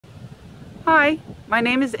Hi, my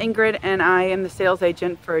name is Ingrid and I am the sales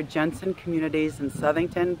agent for Jensen communities in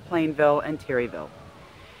Southington, Plainville, and Terryville.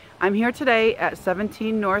 I'm here today at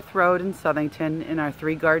 17 North Road in Southington in our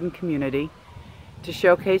 3-garden community to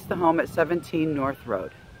showcase the home at 17 North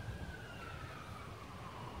Road.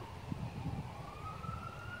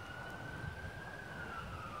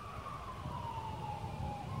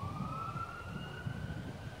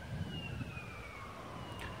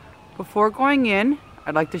 Before going in,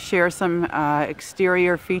 I'd like to share some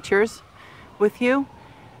exterior features with you.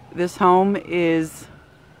 This home is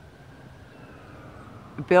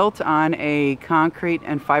built on a concrete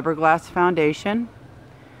and fiberglass foundation,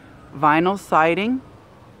 vinyl siding.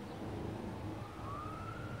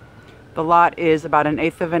 The lot is about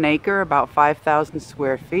 1/8 of an acre, about 5,000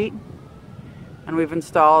 square feet, and we've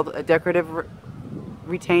installed a decorative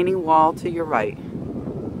retaining wall to your right.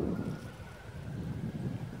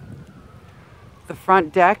 The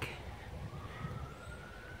front deck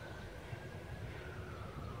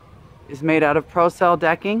is made out of Pro-Cell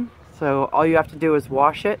decking, so all you have to do is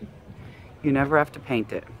wash it. You never have to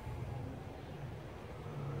paint it.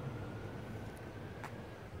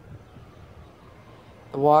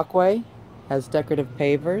 The walkway has decorative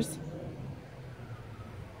pavers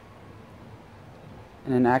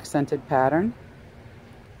and an accented pattern.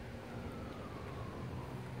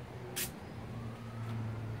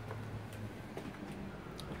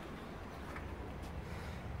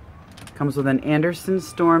 Comes with an Anderson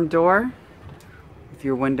storm door with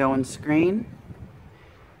your window and screen,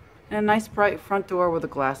 and a nice bright front door with a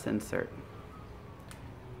glass insert.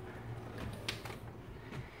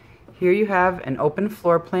 Here you have an open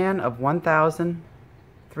floor plan of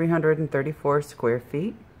 1,334 square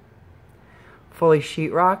feet, fully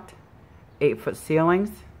sheetrocked, 8-foot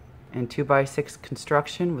ceilings, and 2x6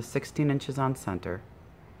 construction with 16 inches on center.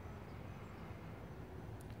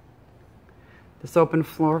 This open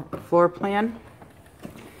floor plan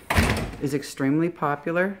is extremely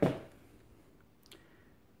popular.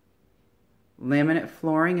 Laminate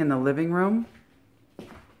flooring in the living room,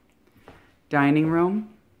 dining room,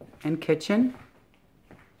 and kitchen.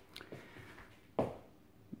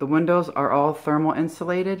 The windows are all thermal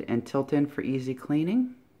insulated and tilt in for easy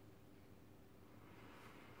cleaning.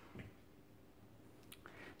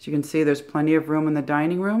 As you can see, there's plenty of room in the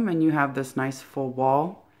dining room, and you have this nice full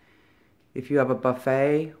wall if you have a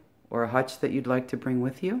buffet or a hutch that you'd like to bring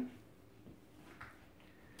with you.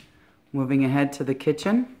 Moving ahead to the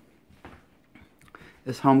kitchen.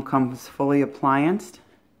 This home comes fully applianced.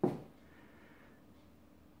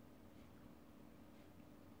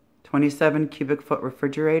 27 cubic foot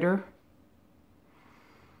refrigerator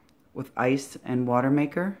with ice and water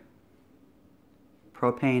maker.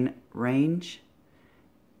 Propane range.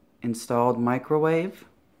 Installed microwave.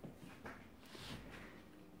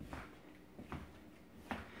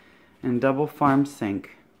 And double farm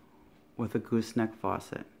sink with a gooseneck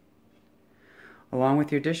faucet, along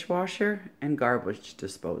with your dishwasher and garbage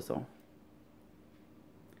disposal.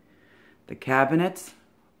 The cabinets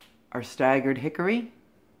are staggered hickory.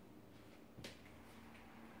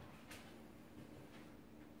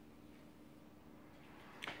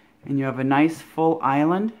 And you have a nice full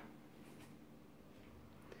island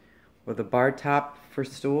with a bar top for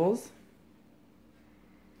stools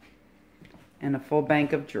and a full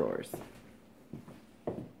bank of drawers.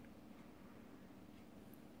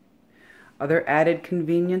 Other added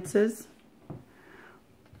conveniences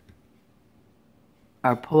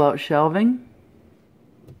are pull-out shelving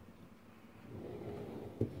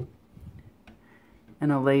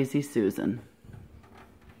and a Lazy Susan.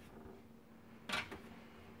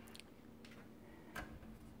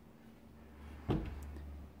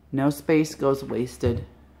 No space goes wasted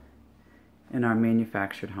in our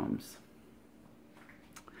manufactured homes.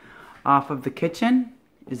 Off of the kitchen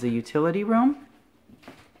is a utility room.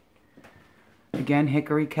 Again,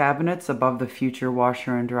 hickory cabinets above the future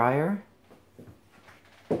washer and dryer.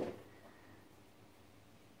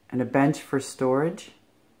 And a bench for storage.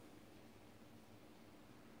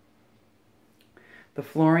 The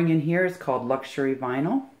flooring in here is called luxury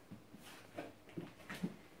vinyl.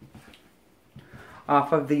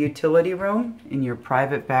 Off of the utility room in your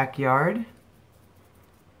private backyard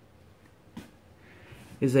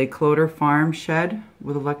is a Kloter Farm shed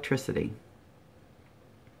with electricity.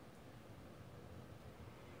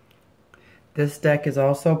 This deck is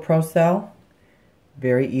also Pro-Cell,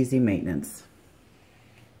 very easy maintenance.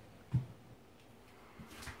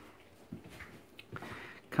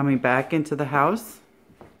 Coming back into the house,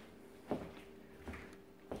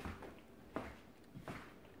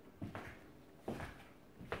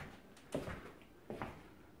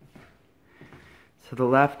 So the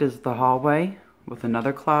left is the hallway with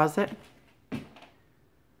another closet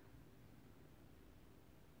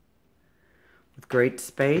with great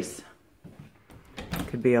space.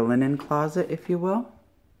 Could be a linen closet, if you will.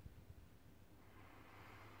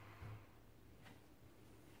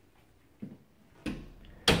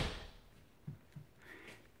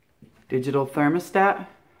 Digital thermostat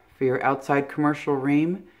for your outside commercial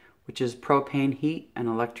room, which is propane heat and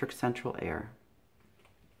electric central air.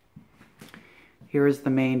 Here is the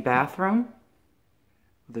main bathroom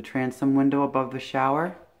with a transom window above the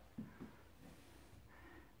shower,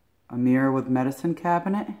 a mirror with medicine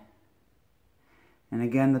cabinet, and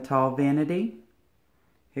again the tall vanity,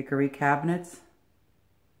 hickory cabinets,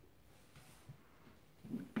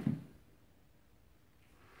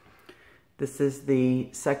 this is the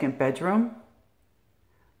second bedroom.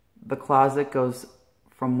 The closet goes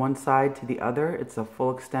from one side to the other. It's a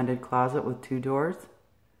full extended closet with 2 doors.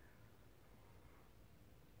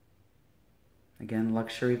 Again,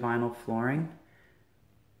 luxury vinyl flooring.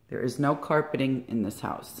 There is no carpeting in this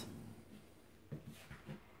house.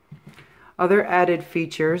 Other added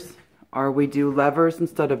features are we do levers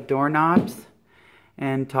instead of doorknobs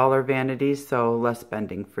and taller vanities, so less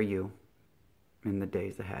bending for you in the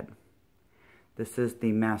days ahead. This is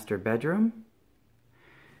the master bedroom.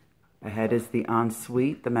 Ahead is the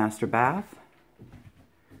ensuite, the master bath,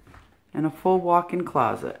 and a full walk-in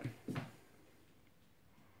closet.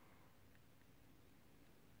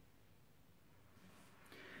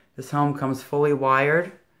 This home comes fully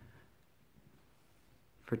wired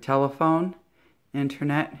for telephone,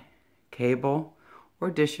 internet, cable,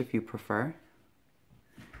 or dish if you prefer.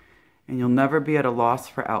 And you'll never be at a loss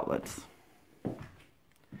for outlets.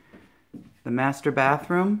 The master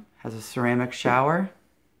bathroom has a ceramic shower,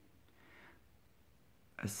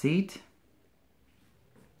 a seat,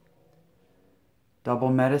 double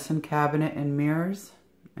medicine cabinet and mirrors,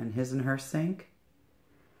 and his and her sink.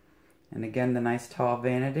 And again, the nice tall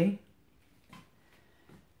vanity.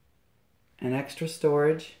 And extra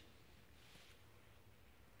storage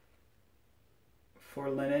for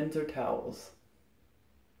linens or towels.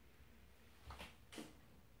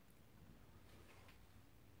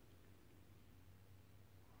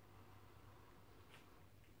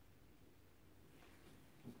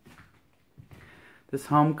 This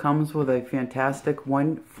home comes with a fantastic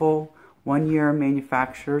full 1-year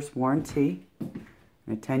manufacturer's warranty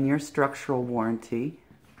and a 10-year structural warranty.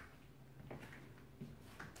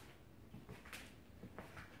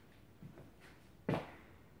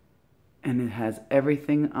 And it has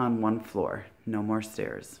everything on one floor, no more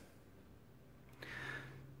stairs.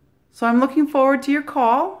 So I'm looking forward to your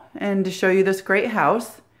call and to show you this great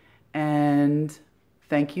house. And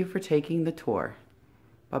thank you for taking the tour.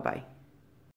 Bye-bye.